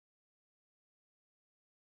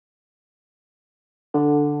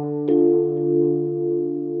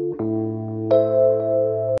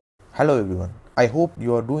Hello everyone, I hope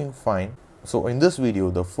you are doing fine. So in this video,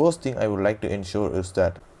 the first thing I would like to ensure is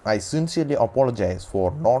that I sincerely apologize for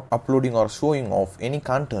not uploading or showing off any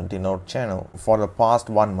content in our channel for the past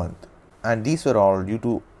 1 month. And these were all due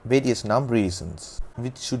to various number reasons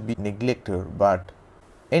which should be neglected, but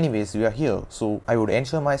anyways we are here, so I would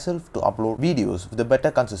ensure myself to upload videos with a better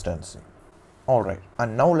consistency. Alright,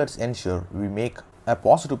 and now let's ensure we make a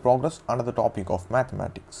positive progress under the topic of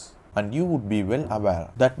mathematics. And you would be well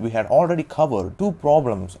aware that we had already covered 2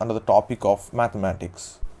 problems under the topic of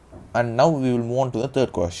mathematics. And now we will move on to the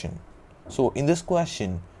third question. So in this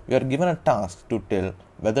question, we are given a task to tell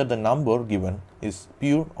whether the number given is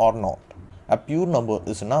pure or not. A pure number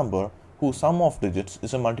is a number whose sum of digits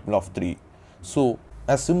is a multiple of 3. So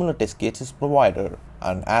a similar test case is provided,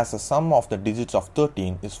 and as the sum of the digits of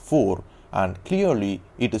 13 is 4 and clearly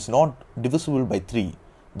it is not divisible by 3,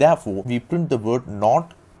 therefore we print the word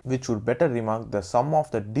not, which would better remark the sum of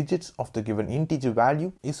the digits of the given integer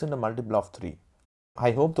value is in a multiple of 3. I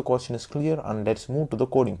hope the question is clear, and let's move to the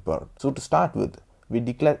coding part. So to start with, we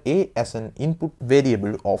declare a as an input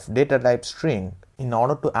variable of data type string in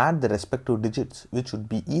order to add the respective digits, which would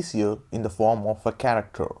be easier in the form of a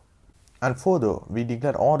character. And further, we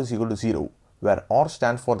declare r is equal to 0, where r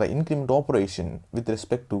stands for the increment operation with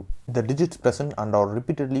respect to the digits present and are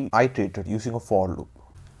repeatedly iterated using a for loop.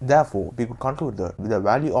 Therefore, we could conclude that the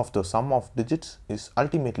value of the sum of digits is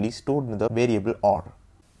ultimately stored in the variable r.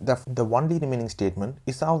 The only remaining statement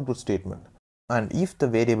is the output statement. And if the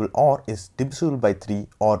variable r is divisible by 3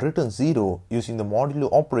 or returns 0 using the modulo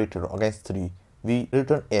operator against 3, we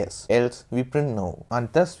return yes, else we print no.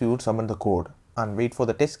 And thus we would submit the code and wait for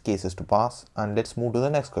the test cases to pass, and let's move to the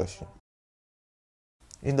next question.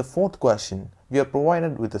 In the fourth question, we are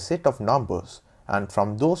provided with a set of numbers, and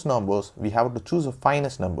from those numbers we have to choose a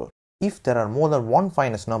finest number. If there are more than one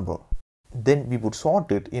finest number, then we would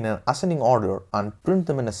sort it in an ascending order and print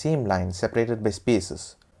them in the same line separated by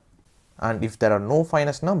spaces. And if there are no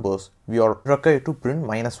finest numbers, we are required to print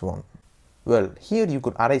 -1. Well, here you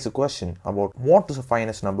could arise a question about what is a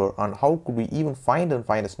finest number and how could we even find a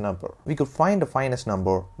finest number. We could find a finest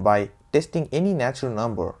number by testing any natural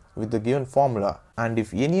number with the given formula, and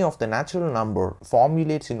if any of the natural number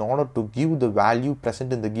formulates in order to give the value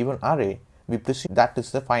present in the given array, we presume that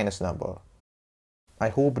is the finest number. I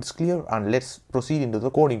hope it's clear, and let's proceed into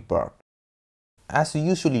the coding part. As we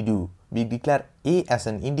usually do, we declare a as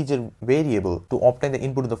an integer variable to obtain the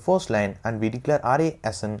input in the first line, and we declare array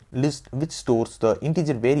as a list which stores the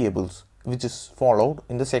integer variables which is followed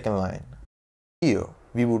in the second line. Here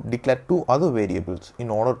we would declare 2 other variables in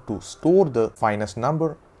order to store the finest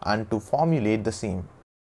number and to formulate the same.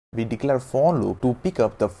 We declare for loop to pick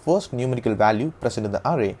up the first numerical value present in the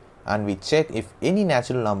array, and we check if any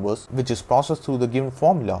natural numbers which is processed through the given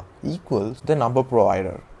formula equals the number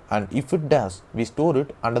provided, and if it does, we store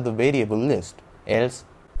it under the variable list, else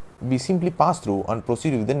we simply pass through and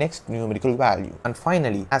proceed with the next numerical value. And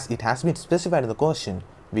finally, as it has been specified in the question,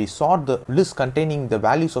 we sort the list containing the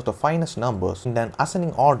values of the finest numbers in an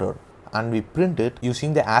ascending order, and we print it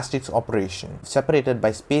using the asterisk operation separated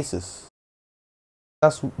by spaces.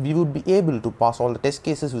 Thus we would be able to pass all the test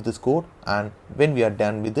cases with this code, and when we are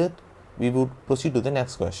done with it, we would proceed to the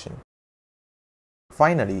next question.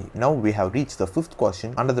 Finally, now we have reached the 5th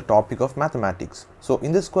question under the topic of mathematics. So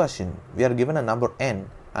in this question, we are given a number n,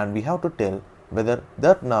 and we have to tell whether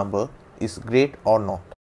that number is great or not.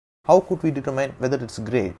 How could we determine whether it's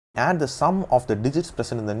great? Add the sum of the digits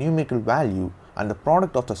present in the numerical value and the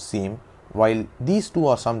product of the same. While these two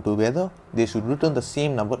are summed together, they should return the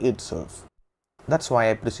same number itself. That's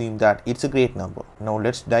why I presume that it's a great number. Now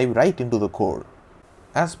let's dive right into the code.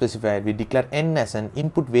 As specified, we declare n as an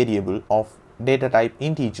input variable of data type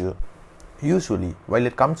integer. Usually, while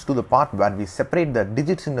it comes to the part where we separate the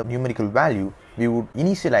digits in the numerical value, we would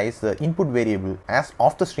initialize the input variable as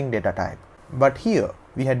of the string data type. But here,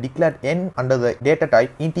 we had declared n under the data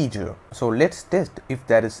type integer. So let's test if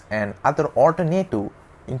there is an other alternative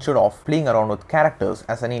instead of playing around with characters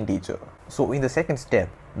as an integer. So in the second step,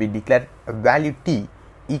 we declare a value t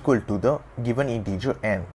equal to the given integer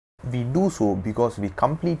n. We do so because we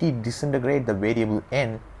completely disintegrate the variable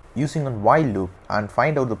n using a while loop and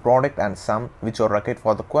find out the product and sum which are required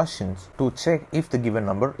for the questions to check if the given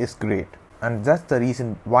number is great. And that's the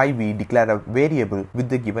reason why we declare a variable with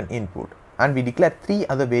the given input. And we declare 3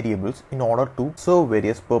 other variables in order to serve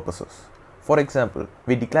various purposes. For example,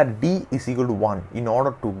 we declare d is equal to 1 in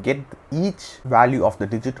order to get each value of the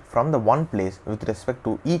digit from the one place with respect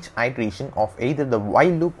to each iteration of either the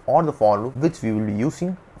while loop or the for loop, which we will be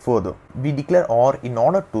using further. We declare or in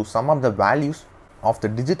order to sum up the values of the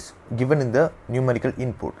digits given in the numerical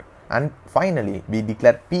input, And finally, we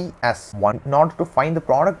declare p as 1 in order to find the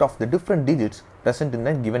product of the different digits present in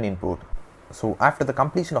the given input. So after the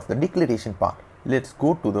completion of the declaration part, let's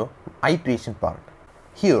go to the iteration part.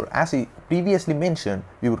 Here, as I previously mentioned,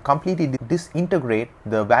 we would completely disintegrate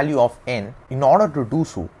the value of n. In order to do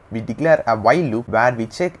so, we declare a while loop where we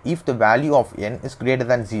check if the value of n is greater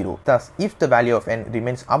than 0. Thus, if the value of n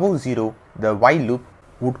remains above 0, the while loop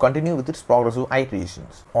would continue with its progressive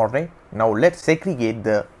iterations. Alright, now let's segregate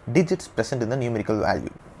the digits present in the numerical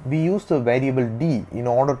value. We use the variable d in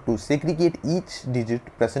order to segregate each digit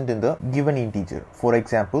present in the given integer. For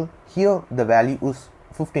example, here the value is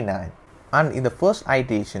 59. And in the first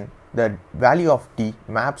iteration, the value of t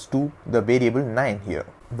maps to the variable 9 here,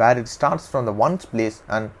 where it starts from the ones place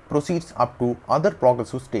and proceeds up to other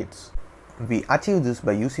progressive states. We achieve this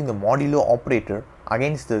by using the modulo operator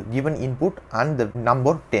against the given input and the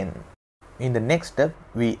number 10. In the next step,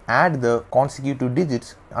 we add the consecutive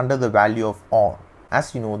digits under the value of r.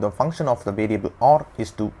 As you know, the function of the variable r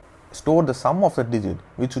is to store the sum of the digit,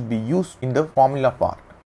 which would be used in the formula part.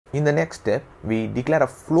 In the next step, we declare a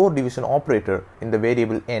floor division operator in the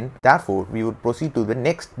variable n. Therefore, we would proceed to the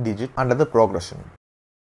next digit under the progression.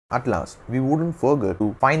 At last, we wouldn't forget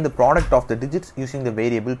to find the product of the digits using the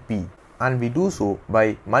variable p, and we do so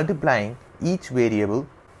by multiplying each variable,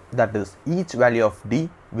 that is each value of d,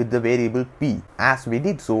 with the variable p, as we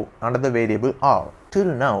did so under the variable r.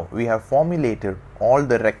 Till now, we have formulated all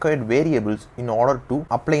the required variables in order to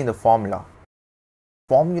apply in the formula.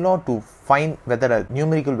 Formula to find whether a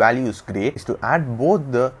numerical value is great is to add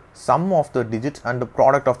both the sum of the digits and the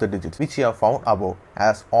product of the digits, which we have found above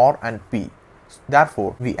as r and p.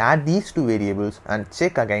 Therefore, we add these two variables and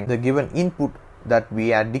check again the given input that we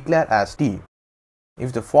had declared as t.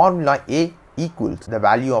 If the formula a equals the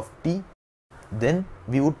value of t, then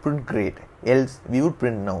we would print great, else we would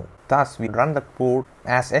print no. Thus, we run the code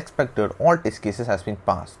as expected. All test cases has been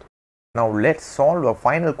passed. Now let's solve a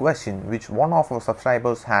final question which one of our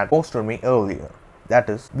subscribers had posted me earlier. That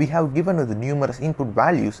is, we have given the numerous input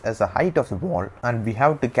values as the height of the wall, and we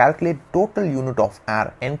have to calculate total unit of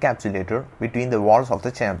air encapsulator between the walls of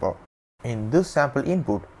the chamber. In this sample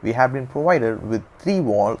input, we have been provided with 3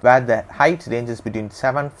 walls where the height ranges between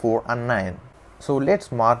 7, 4 and 9. So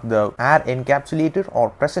let's mark the air encapsulator or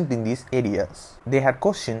present in these areas. They had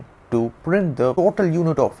questioned to print the total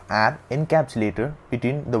unit of air encapsulator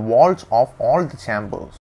between the walls of all the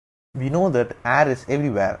chambers. We know that air is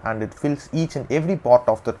everywhere and it fills each and every part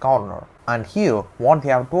of the corner. And here what they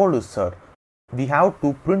have told is that we have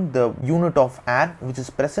to print the unit of air which is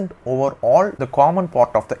present over all the common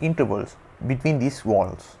part of the intervals between these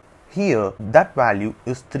walls. Here that value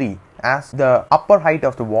is 3, as the upper height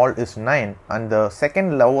of the wall is 9 and the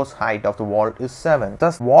second lowest height of the wall is 7.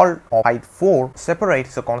 Thus, wall of height 4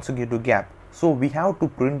 separates the consecutive gap. So we have to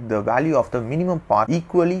print the value of the minimum part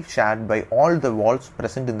equally shared by all the walls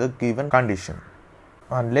present in the given condition.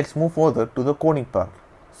 And let's move further to the coding part.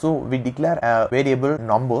 So we declare a variable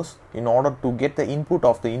numbers in order to get the input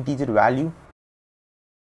of the integer value.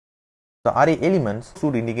 The array elements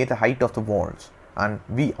should indicate the height of the walls, and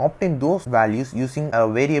we obtain those values using a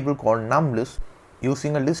variable called numList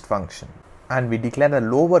using a list function. And we declare the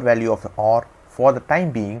lower value of r for the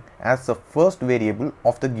time being as the first variable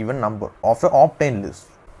of the given number of the obtained list.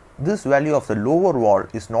 This value of the lower wall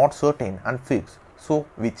is not certain and fixed, so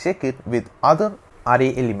we check it with other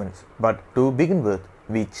array elements. But to begin with,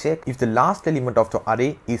 we check if the last element of the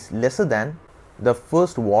array is lesser than the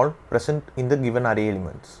first wall present in the given array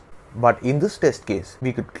elements. But in this test case,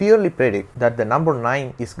 we could clearly predict that the number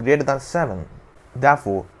 9 is greater than 7.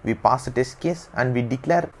 Therefore, we pass the test case and we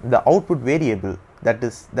declare the output variable, that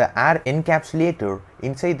is the air encapsulator,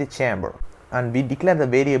 inside the chamber, and we declare the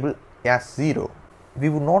variable as 0. We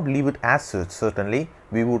would not leave it as such, certainly.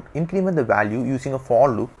 We would increment the value using a for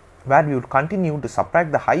loop where we would continue to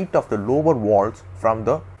subtract the height of the lower walls from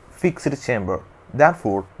the fixed chamber.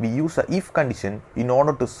 Therefore, we use a if condition in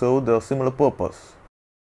order to serve the similar purpose.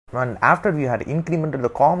 And after we had incremented the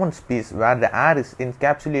common space where the air is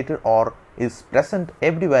encapsulated or is present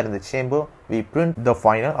everywhere in the chamber, we print the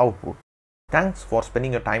final output. Thanks for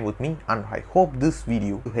spending your time with me, and I hope this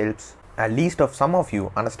video helps at least of some of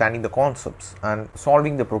you understanding the concepts and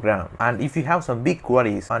solving the program. And if you have some big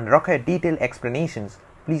queries and require detailed explanations,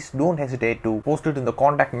 please don't hesitate to post it in the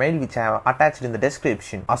contact mail which I have attached in the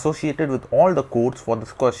description, associated with all the codes for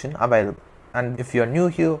this question available. And if you are new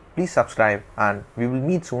here, please subscribe, and we will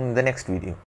meet soon in the next video.